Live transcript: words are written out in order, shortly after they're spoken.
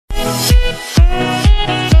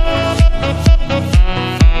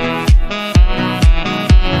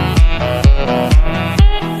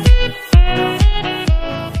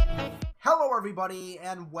everybody,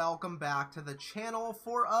 and welcome back to the channel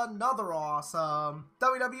for another awesome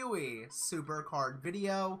WWE SuperCard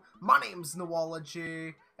video. My name's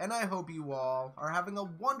Noology, and I hope you all are having a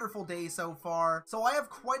wonderful day so far. So I have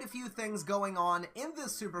quite a few things going on in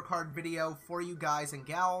this SuperCard video for you guys and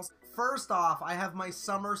gals. First off, I have my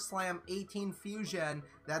SummerSlam 18 Fusion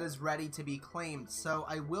that is ready to be claimed. So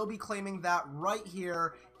I will be claiming that right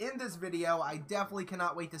here in this video. I definitely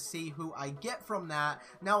cannot wait to see who I get from that.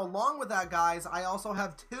 Now, along with that, guys, I also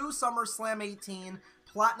have two SummerSlam 18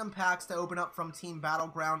 Platinum packs to open up from Team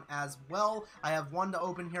Battleground as well. I have one to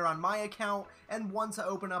open here on my account and one to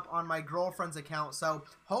open up on my girlfriend's account. So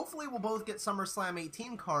hopefully we'll both get SummerSlam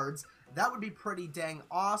 18 cards. That would be pretty dang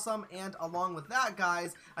awesome. And along with that,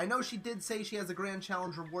 guys, I know she did say she has a Grand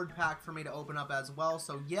Challenge reward pack for me to open up as well.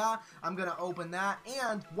 So yeah, I'm going to open that.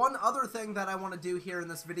 And one other thing that I want to do here in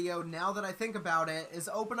this video, now that I think about it, is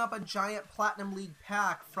open up a giant Platinum League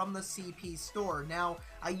pack from the CP store. Now,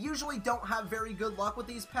 I usually don't have very good luck with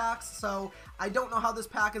these packs, so I don't know how this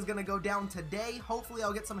pack is going to go down today. Hopefully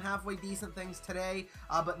I'll get some halfway decent things today,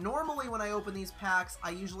 but normally when I open these packs, I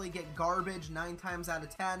usually get garbage 9 times out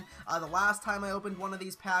of 10. The last time I opened one of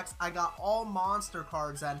these packs, I got all monster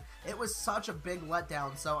cards, and it was such a big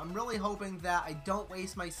letdown, so I'm really hoping that I don't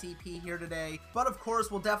waste my CP here today. But of course,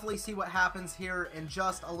 we'll definitely see what happens here in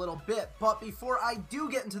just a little bit. But before I do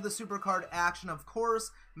get into the SuperCard action, of course,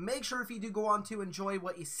 make sure if you do go on to enjoy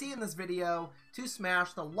what you see in this video to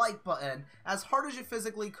smash the like button as hard as you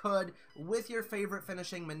physically could with your favorite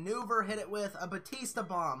finishing maneuver. Hit it with a Batista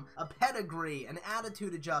bomb, a pedigree, an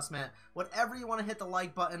attitude adjustment, whatever you want to hit the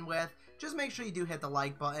like button with. Just make sure you do hit the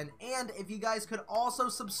like button, and if you guys could also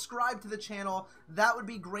subscribe to the channel, that would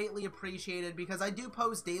be greatly appreciated, because I do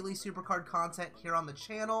post daily SuperCard content here on the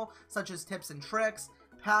channel, such as tips and tricks,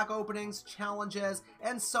 pack openings, challenges,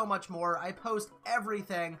 and so much more. I post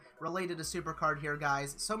everything related to SuperCard here,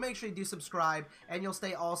 guys, so make sure you do subscribe, and you'll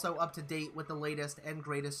stay also up to date with the latest and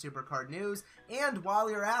greatest SuperCard news. And while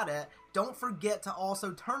you're at it, don't forget to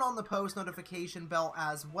also turn on the post notification bell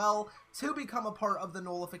as well to become a part of the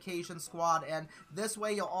Notification Squad, and this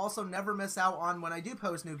way you'll also never miss out on when I do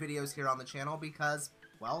post new videos here on the channel, because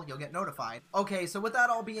well, you'll get notified. Okay, so with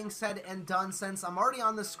that all being said and done, since I'm already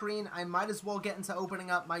on the screen, I might as well get into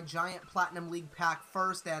opening up my giant Platinum League pack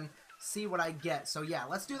first and see what I get. So yeah,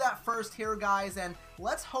 let's do that first here, guys, and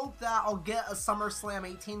let's hope that I'll get a SummerSlam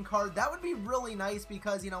 18 card. That would be really nice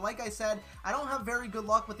because, you know, like I said, I don't have very good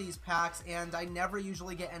luck with these packs, and I never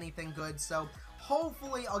usually get anything good, so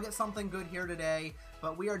hopefully I'll get something good here today,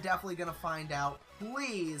 but we are definitely going to find out.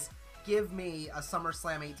 Please give me a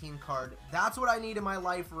SummerSlam 18 card. That's what I need in my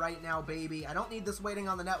life right now, baby. I don't need this waiting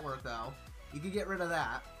on the network, though. You can get rid of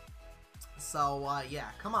that. So, yeah,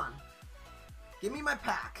 come on. Give me my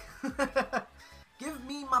pack. Give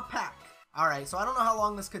me my pack. Alright, so I don't know how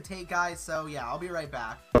long this could take, guys, so yeah, I'll be right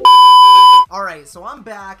back. Alright, so I'm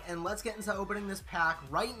back, and let's get into opening this pack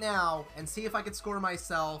right now and see if I could score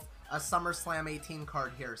myself a SummerSlam 18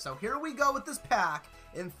 card here. So here we go with this pack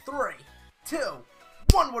in 3, 2,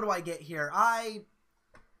 1. What do I get here? Are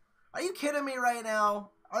you kidding me right now?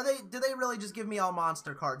 Do they really just give me all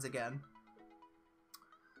monster cards again?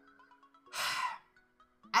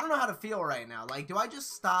 I don't know how to feel right now. Like, do I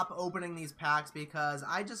just stop opening these packs? Because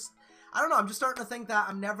I don't know, I'm just starting to think that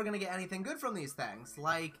I'm never gonna get anything good from these things.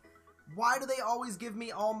 Like, why do they always give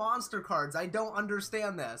me all monster cards? I don't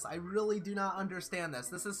understand this. I really do not understand this.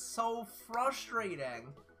 This is so frustrating.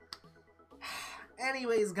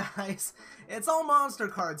 Anyways, guys, it's all monster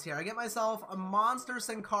cards here. I get myself a Monster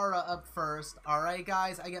Sin Cara up first. Alright,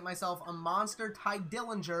 guys, I get myself a Monster Ty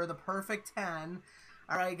Dillinger, the perfect 10.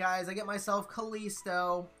 Alright, guys, I get myself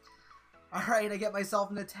Kalisto. Alright, I get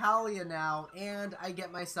myself Natalia now. And I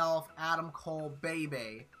get myself Adam Cole,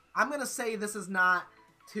 baby. I'm gonna say this is not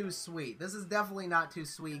too sweet. This is definitely not too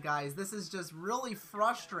sweet, guys. This is just really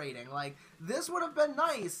frustrating. Like, this would have been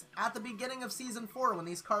nice at the beginning of Season 4 when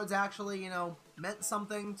these cards actually, you know, meant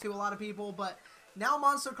something to a lot of people, but now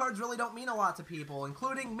monster cards really don't mean a lot to people,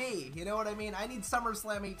 including me. You know what I mean? I need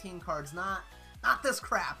SummerSlam 18 cards, not this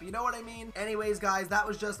crap. You know what I mean? Anyways, guys, that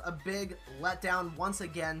was just a big letdown once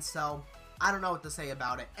again, so I don't know what to say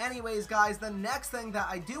about it. Anyways, guys, the next thing that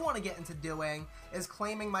I do want to get into doing is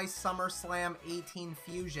claiming my SummerSlam 18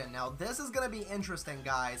 Fusion. Now, this is going to be interesting,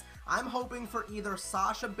 guys. I'm hoping for either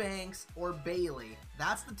Sasha Banks or Bayley.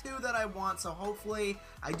 That's the two that I want, so hopefully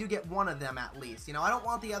I do get one of them at least. You know, I don't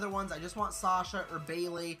want the other ones. I just want Sasha or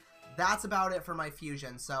Bayley. That's about it for my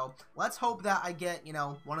Fusion, so let's hope that I get, you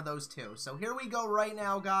know, one of those two. So here we go right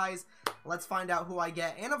now, guys. Let's find out who I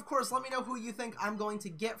get. And, of course, let me know who you think I'm going to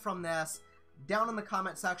get from this down in the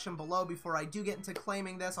comment section below before I do get into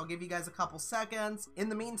claiming this. I'll give you guys a couple seconds. In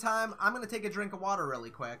the meantime, I'm going to take a drink of water really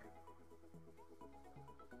quick.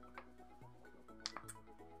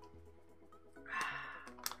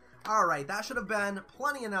 Alright, that should have been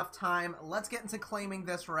plenty enough time. Let's get into claiming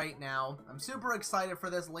this right now. I'm super excited for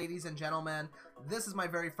this, ladies and gentlemen. This is my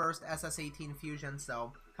very first SS18 fusion,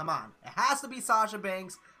 so come on. It has to be Sasha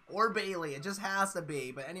Banks or Bayley. It just has to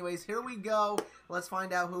be. But anyways, here we go. Let's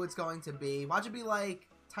find out who it's going to be. Watch it be like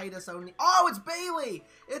Titus O'Neil. Oh, it's Bayley!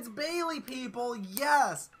 It's Bayley, people!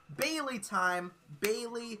 Yes! Bayley time.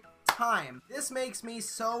 Bayley time. This makes me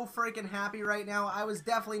so freaking happy right now. I was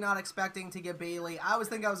definitely not expecting to get Bayley. I was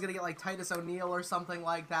thinking I was gonna get like Titus O'Neil or something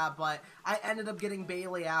like that, but I ended up getting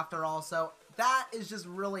Bayley after all, so that is just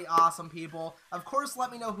really awesome, people. Of course,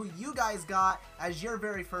 let me know who you guys got as your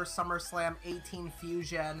very first SummerSlam 18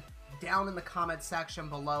 fusion down in the comment section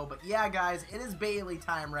below. But yeah, guys, it is Bayley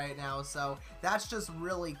time right now, so that's just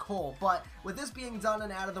really cool. But with this being done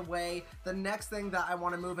and out of the way, the next thing that I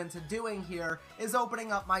want to move into doing here is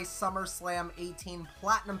opening up my SummerSlam 18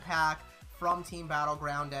 Platinum Pack from Team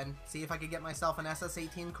Battleground and see if I could get myself an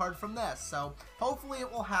SS18 card from this. So hopefully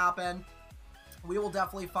it will happen. We will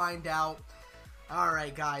definitely find out.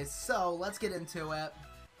 Alright, guys, so let's get into it.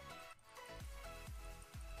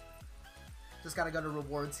 Just gotta go to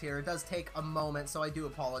rewards here. It does take a moment, so I do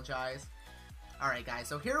apologize. Alright, guys,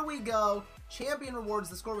 so here we go. Champion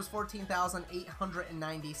rewards. The score was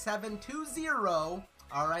 14,897 to 0.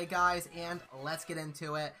 Alright, guys, and let's get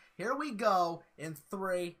into it. Here we go in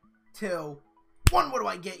 3, 2, 1. What do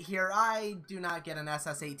I get here? I do not get an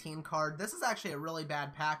SS18 card. This is actually a really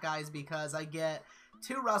bad pack, guys, because I get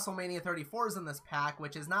 2 WrestleMania 34s in this pack,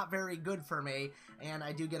 which is not very good for me, and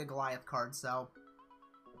I do get a Goliath card, so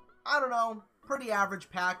I don't know. Pretty average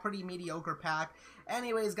pack, pretty mediocre pack.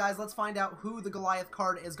 Anyways, guys, let's find out who the Goliath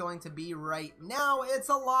card is going to be right now. It's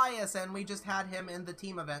Elias, and we just had him in the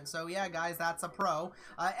team event. So, yeah, guys, that's a pro.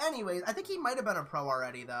 Anyways, I think he might have been a pro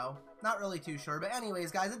already, though. Not really too sure. But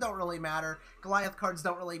anyways, guys, it don't really matter. Goliath cards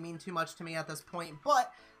don't really mean too much to me at this point.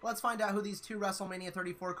 But let's find out who these 2 WrestleMania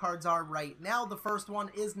 34 cards are right now. The first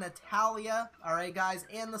one is Natalya. All right, guys.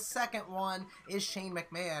 And the second one is Shane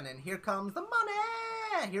McMahon. And here comes the money.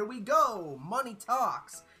 Here we go. Money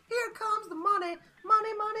talks. Here comes the money.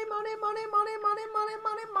 Money, money, money, money, money, money, money,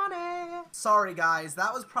 money, money. Sorry, guys.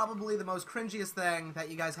 That was probably the most cringiest thing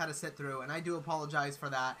that you guys had to sit through, and I do apologize for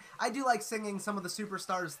that. I do like singing some of the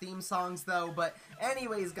Superstars theme songs, though, but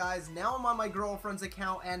anyways, guys, now I'm on my girlfriend's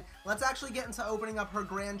account, and let's actually get into opening up her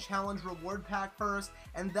Grand Challenge reward pack first,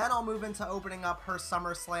 and then I'll move into opening up her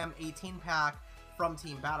SummerSlam 18 pack from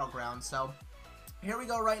Team Battleground. So here we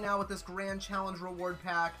go right now with this Grand Challenge reward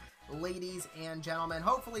pack, ladies and gentlemen.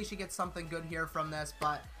 Hopefully she gets something good here from this,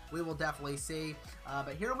 but we will definitely see.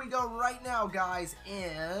 But here we go right now, guys,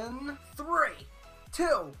 in 3,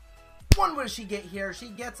 2, 1. What does she get here? She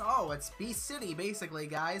gets, oh, it's Beast City, basically,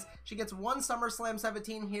 guys. She gets 1 SummerSlam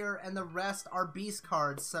 17 here, and the rest are Beast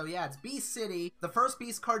cards. So, yeah, it's Beast City. The first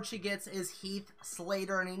Beast card she gets is Heath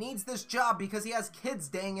Slater, and he needs this job because he has kids,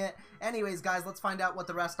 dang it. Anyways, guys, let's find out what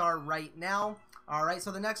the rest are right now. Alright,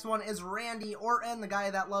 so the next one is Randy Orton, the guy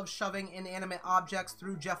that loves shoving inanimate objects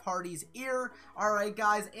through Jeff Hardy's ear. Alright,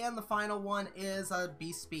 guys, and the final one is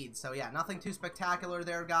Beast Speed. So, yeah, nothing too spectacular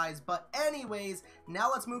there, guys. But anyways,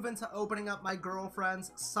 now let's move into opening up my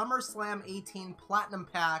girlfriend's SummerSlam 18 Platinum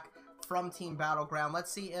Pack from Team Battleground.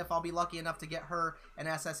 Let's see if I'll be lucky enough to get her an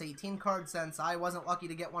SS18 card, since I wasn't lucky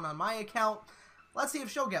to get one on my account. Let's see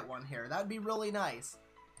if she'll get one here. That'd be really nice.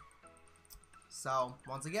 So,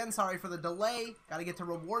 once again, sorry for the delay. Gotta get to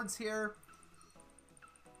rewards here.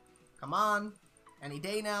 Come on. Any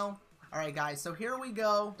day now. Alright, guys, so here we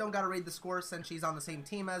go. Don't gotta read the score since she's on the same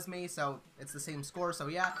team as me, so it's the same score, so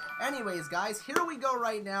yeah. Anyways, guys, here we go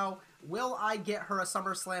right now. Will I get her a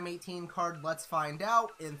SummerSlam 18 card? Let's find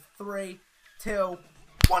out in 3, 2,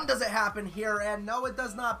 1. Does it happen here? And no, it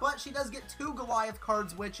does not, but she does get 2 Goliath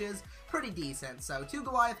cards, which is pretty decent. So 2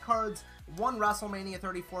 Goliath cards, 1 WrestleMania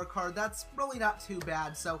 34 card. That's really not too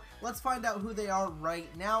bad. So let's find out who they are right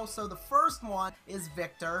now. So the first one is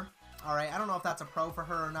Victor. Alright, I don't know if that's a pro for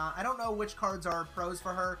her or not. I don't know which cards are pros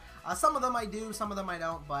for her. Some of them I do, some of them I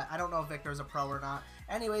don't, but I don't know if Victor's a pro or not.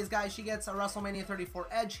 Anyways, guys, she gets a WrestleMania 34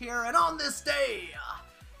 Edge here, and on this day,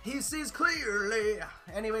 he sees clearly.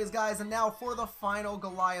 Anyways, guys, and now for the final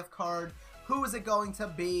Goliath card. Who is it going to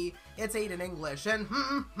be? It's Aiden English, and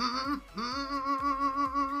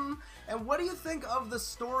and what do you think of the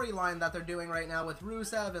storyline that they're doing right now with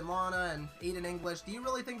Rusev and Lana and Aiden English? Do you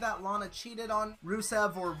really think that Lana cheated on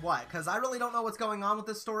Rusev or what? Because I really don't know what's going on with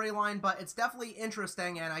this storyline, but it's definitely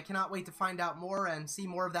interesting, and I cannot wait to find out more and see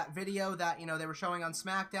more of that video that, you know, they were showing on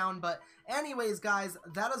SmackDown. But anyways, guys,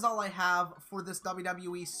 that is all I have for this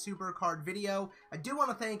WWE SuperCard video. I do want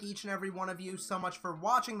to thank each and every one of you so much for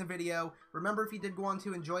watching the video. Remember, if you did go on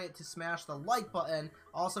to enjoy it, to smash the like button.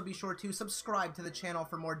 Also, be sure to subscribe to the channel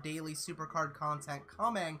for more daily SuperCard content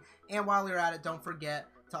coming. And while you're at it, don't forget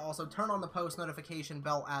to also turn on the post notification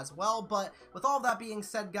bell as well. But with all that being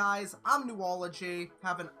said, guys, I'm Noology.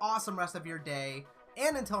 Have an awesome rest of your day.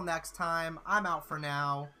 And until next time, I'm out for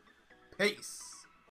now. Peace.